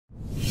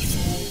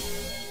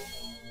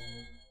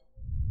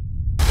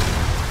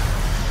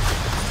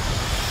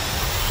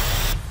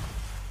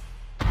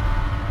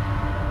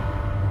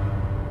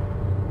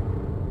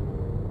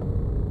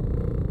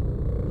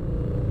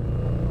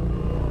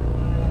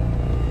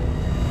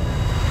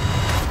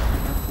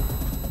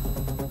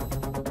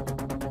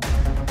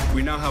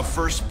We now have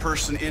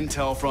first-person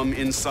intel from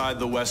inside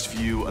the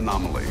Westview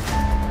anomaly.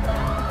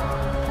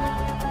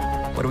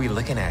 What are we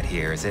looking at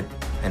here? Is it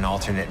an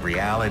alternate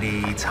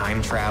reality,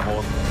 time travel?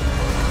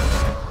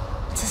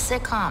 It's a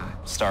sitcom.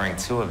 Starring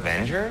 2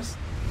 Avengers?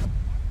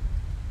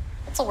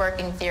 It's a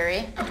working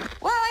theory.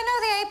 Well, I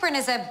know the apron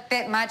is a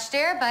bit much,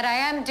 dear, but I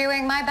am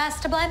doing my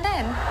best to blend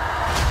in.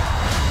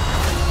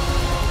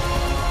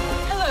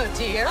 Hello,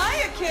 dear.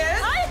 Hiya,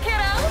 kids. Hiya,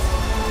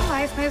 kiddos.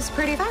 Life moves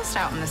pretty fast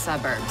out in the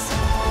suburbs.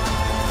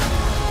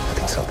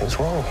 I think something's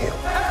wrong here.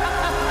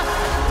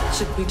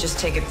 Should we just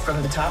take it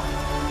from the top?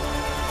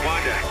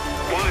 Wanda!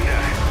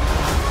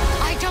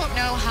 I don't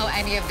know how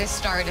any of this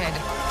started.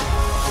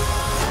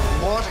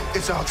 What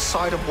is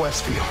outside of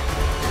Westview?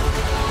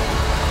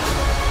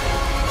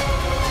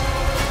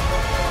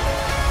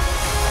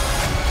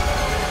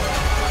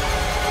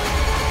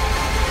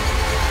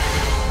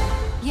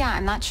 Yeah,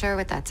 I'm not sure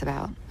what that's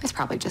about. It's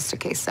probably just a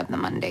case of the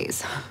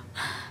Mondays.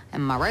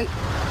 Am I right?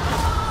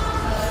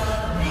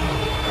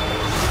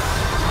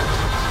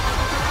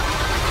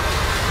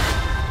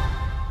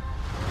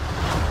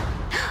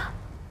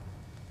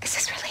 Is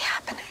this really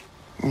happening?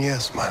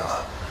 Yes, my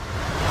love.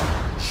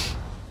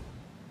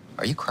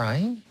 Are you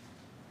crying?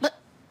 But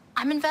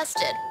I'm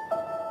invested.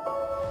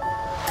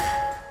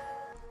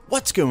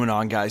 What's going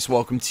on, guys?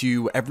 Welcome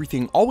to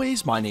Everything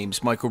Always. My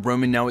name's Michael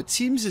Roman. Now, it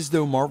seems as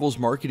though Marvel's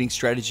marketing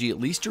strategy, at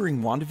least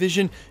during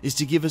WandaVision, is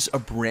to give us a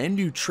brand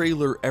new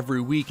trailer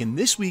every week. And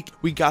this week,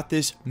 we got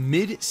this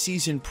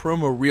mid-season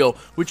promo reel,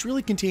 which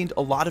really contained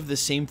a lot of the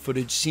same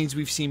footage, scenes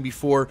we've seen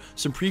before,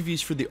 some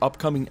previews for the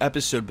upcoming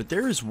episode. But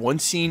there is one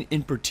scene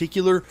in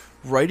particular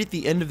right at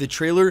the end of the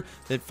trailer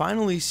that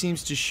finally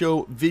seems to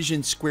show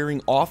Vision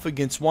squaring off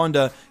against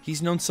Wanda.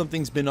 He's known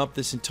something's been up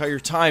this entire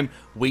time.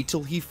 Wait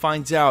till he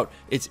finds out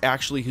it's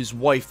actually his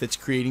wife that's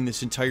creating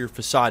this entire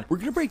facade. We're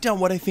going to break down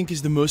what I think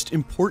is the most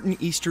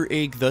important Easter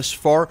egg thus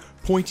far,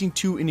 pointing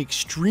to an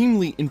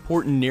extremely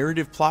important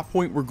narrative plot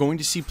point we're going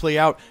to see play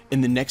out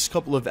in the next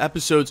couple of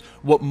episodes,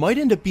 what might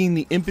end up being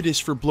the impetus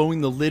for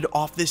blowing the lid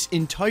off this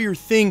entire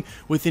thing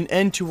with an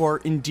end to our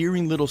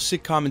endearing little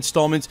sitcom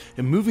installments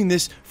and moving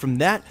this from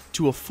that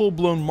to a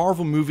full-blown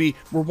Marvel movie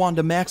where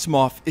Wanda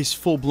Maximoff is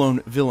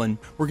full-blown villain.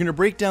 We're going to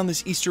break down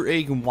this Easter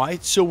egg and why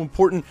it's so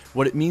important,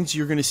 what it means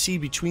you're going to see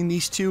between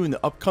these two in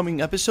the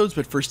upcoming episodes.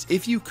 But first,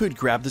 if you could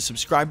grab the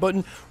subscribe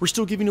button, we're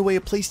still giving away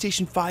a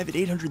PlayStation 5 at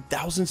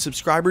 800,000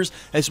 subscribers,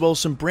 as well as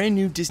some brand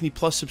new Disney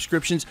Plus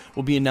subscriptions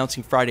we'll be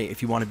announcing Friday.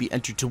 If you want to be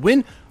entered to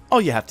win, all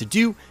you have to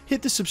do,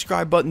 hit the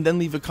subscribe button, then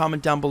leave a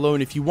comment down below,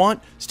 and if you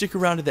want, stick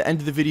around to the end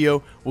of the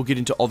video. We'll get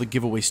into all the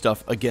giveaway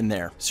stuff again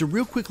there. So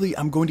real quickly,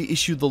 I'm going to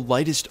issue the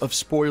lightest of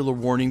spoiler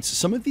warnings.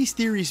 Some of these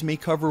theories may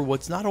cover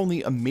what's not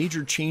only a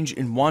major change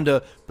in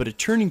Wanda, but a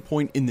turning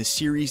point in the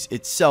series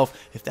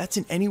itself. If that's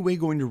in any way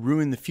going to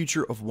ruin the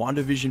future of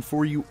WandaVision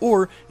for you,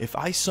 or if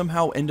I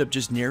somehow end up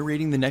just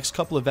narrating the next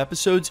couple of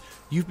episodes,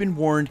 you've been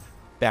warned.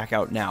 Back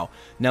out now.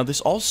 Now, this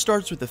all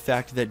starts with the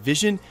fact that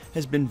Vision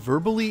has been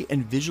verbally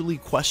and visually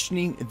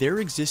questioning their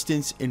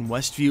existence in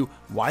Westview,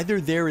 why they're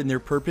there and their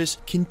purpose,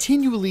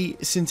 continually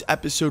since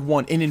episode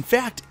 1. And in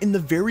fact, in the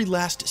very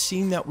last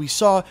scene that we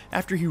saw,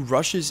 after he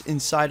rushes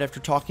inside after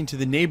talking to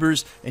the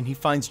neighbors and he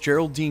finds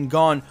Geraldine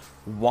gone,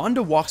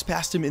 Wanda walks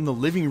past him in the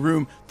living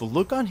room. The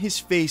look on his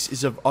face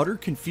is of utter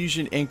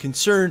confusion and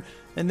concern,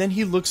 and then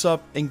he looks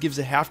up and gives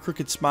a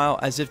half-crooked smile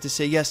as if to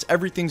say, yes,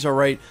 everything's all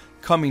right.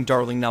 Coming,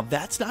 darling. Now,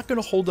 that's not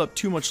going to hold up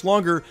too much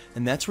longer,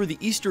 and that's where the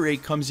Easter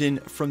egg comes in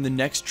from the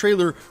next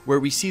trailer, where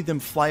we see them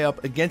fly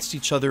up against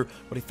each other.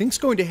 What I think is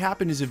going to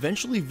happen is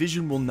eventually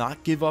Vision will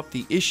not give up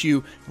the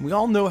issue, and we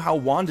all know how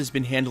Wanda's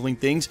been handling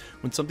things.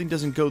 When something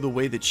doesn't go the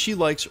way that she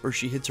likes or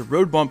she hits a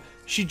road bump,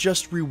 she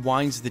just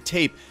rewinds the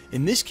tape.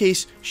 In this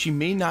case, she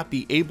may not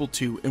be able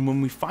to, and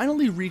when we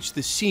finally reach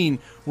the scene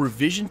where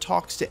Vision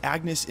talks to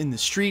Agnes in the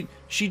street,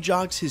 she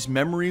jogs his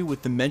memory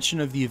with the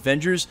mention of the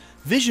Avengers.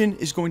 Vision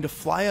is going to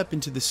fly up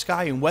into the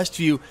sky in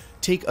Westview,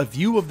 take a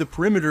view of the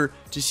perimeter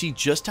to see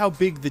just how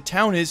big the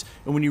town is,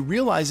 and when he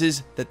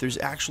realizes that there's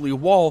actually a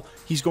wall,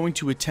 he's going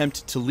to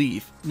attempt to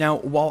leave. Now,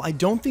 while I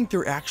don't think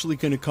they're actually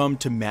going to come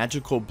to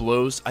magical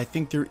blows, I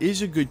think there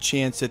is a good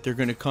chance that they're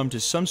going to come to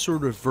some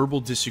sort of verbal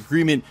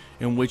disagreement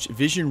in which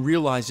Vision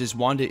realizes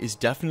Wanda is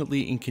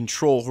definitely in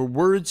control. Her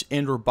words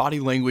and her body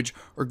language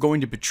are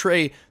going to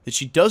betray that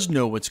she does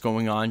know what's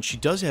going on, she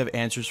does have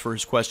answers for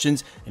his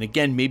questions, and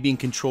again, may be in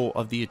control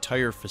of the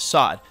entire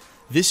facade.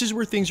 This is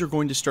where things are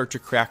going to start to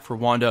crack for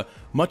Wanda,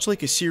 much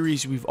like a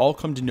series we've all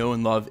come to know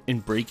and love in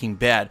Breaking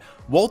Bad.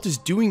 Walt is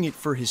doing it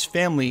for his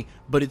family,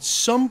 but at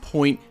some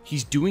point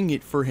he's doing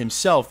it for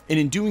himself, and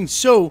in doing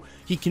so,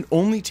 he can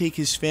only take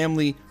his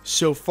family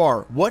so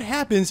far. What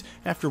happens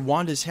after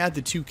Wanda's had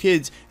the 2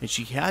 kids and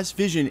she has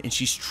Vision and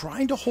she's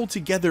trying to hold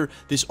together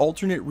this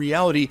alternate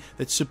reality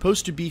that's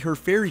supposed to be her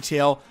fairy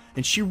tale,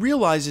 and she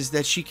realizes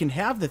that she can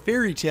have the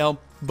fairy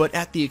tale, but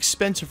at the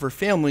expense of her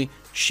family,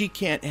 she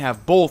can't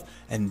have both,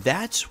 and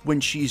that's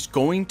when she's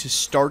going to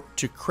start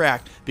to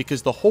crack,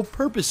 because the whole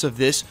purpose of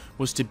this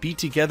was to be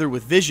together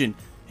with Vision.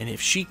 And if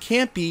she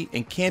can't be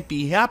and can't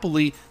be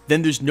happily,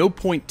 then there's no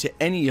point to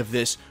any of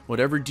this.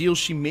 Whatever deal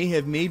she may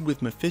have made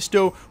with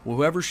Mephisto,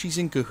 whoever she's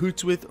in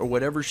cahoots with, or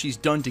whatever she's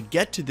done to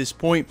get to this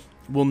point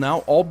will now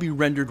all be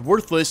rendered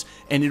worthless,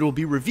 and it'll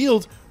be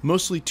revealed,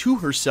 mostly to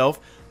herself,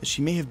 that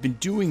she may have been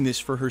doing this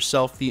for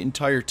herself the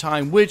entire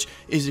time, which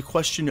is a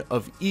question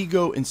of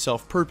ego and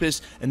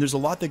self-purpose, and there's a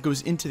lot that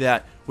goes into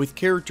that with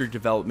character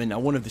development. Now,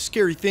 one of the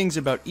scary things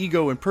about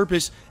ego and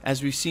purpose,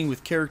 as we've seen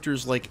with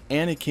characters like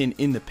Anakin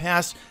in the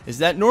past, is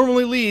that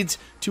normally leads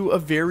to a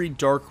very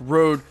dark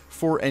road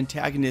for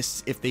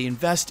antagonists if they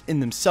invest in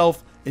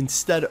themselves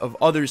instead of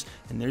others.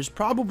 And there's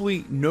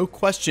probably no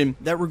question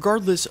that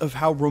regardless of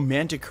how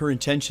romantic her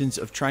intentions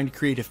of trying to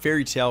create a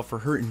fairy tale for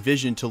her and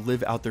Vision to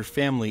live out their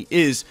family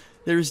is,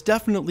 there's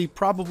definitely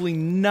probably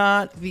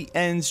not the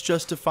ends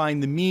justifying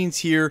the means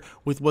here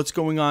with what's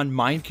going on,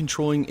 mind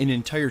controlling an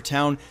entire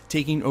town,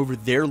 taking over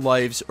their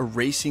lives,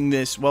 erasing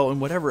this, well, and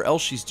whatever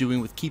else she's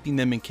doing with keeping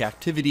them in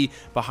captivity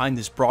behind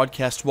this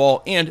broadcast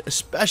wall, and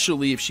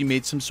especially if she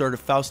made some sort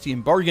of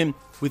Faustian bargain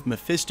with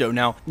Mephisto.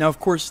 Now, of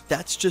course,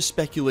 that's just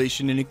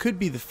speculation, and it could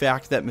be the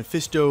fact that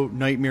Mephisto,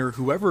 Nightmare,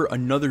 whoever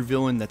another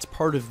villain that's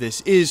part of this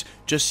is,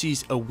 just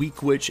sees a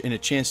weak witch and a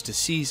chance to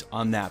seize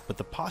on that. But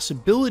the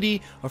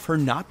possibility of her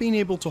not being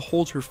able to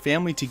hold her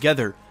family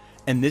together,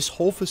 and this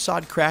whole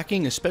facade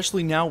cracking,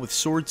 especially now with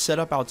S.W.O.R D set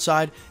up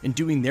outside and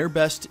doing their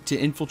best to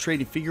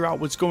infiltrate and figure out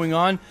what's going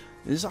on,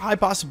 there's a high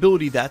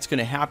possibility that's going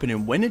to happen.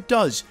 And when it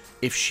does,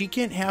 if she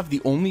can't have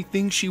the only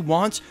thing she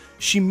wants,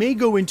 she may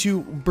go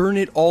into burn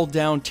it all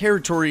down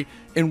territory.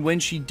 And when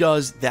she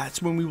does,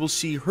 that's when we will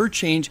see her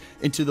change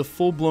into the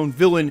full-blown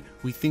villain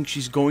we think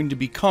she's going to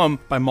become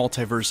by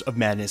Multiverse of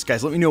Madness.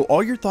 Guys, let me know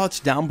all your thoughts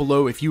down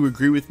below. If you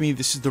agree with me,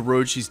 this is the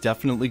road she's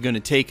definitely going to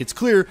take. It's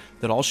clear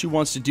that all she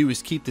wants to do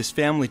is keep this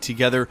family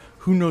together.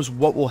 Who knows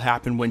what will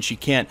happen when she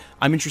can't.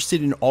 I'm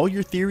interested in all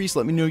your theories.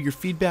 Let me know your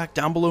feedback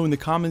down below in the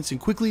comments. And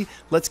quickly,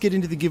 let's get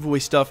into the giveaway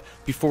stuff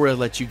before I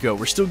let you go.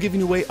 We're still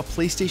giving away a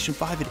PlayStation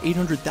 5 at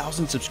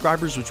 800,000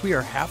 subscribers, which we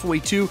are halfway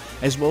to,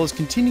 as well as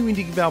continuing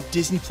to give out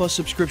Disney Plus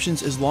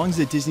subscriptions as long as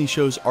the Disney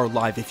shows are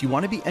live. If you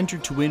want to be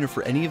entered to win or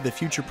for any of the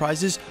future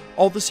prizes,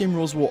 all the same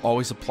rules will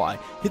always apply.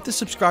 Hit the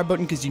subscribe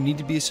button because you need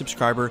to be a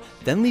subscriber,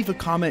 then leave a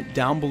comment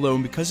down below,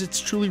 and because it's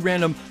truly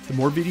random, the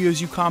more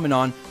videos you comment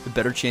on, the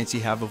better chance you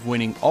have of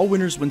winning. All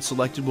winners when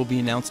selected will be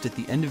announced at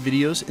the end of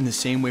videos in the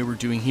same way we're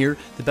doing here.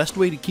 The best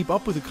way to keep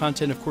up with the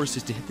content, of course,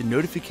 is to hit the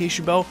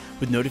notification bell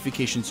with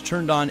notifications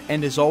turned on.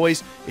 And as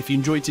always, if you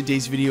enjoyed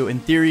today's video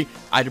in theory,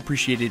 I'd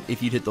appreciate it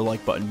if you'd hit the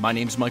like button. My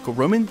name's Michael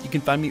Roman. You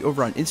can find me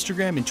over on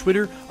Instagram and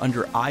Twitter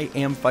under I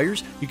Am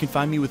Fires. You can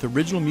find me with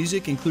original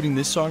music, including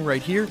this song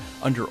right here,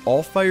 under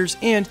All Fires,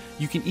 and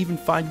you can even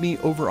find me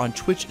over on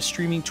Twitch,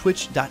 streaming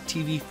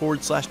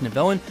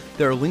twitch.tv/Nevelin.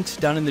 There are links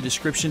down in the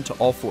description to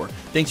all four.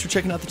 Thanks for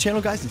checking out the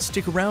channel, guys, and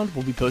stick around.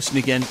 We'll be posting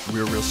again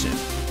real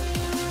soon.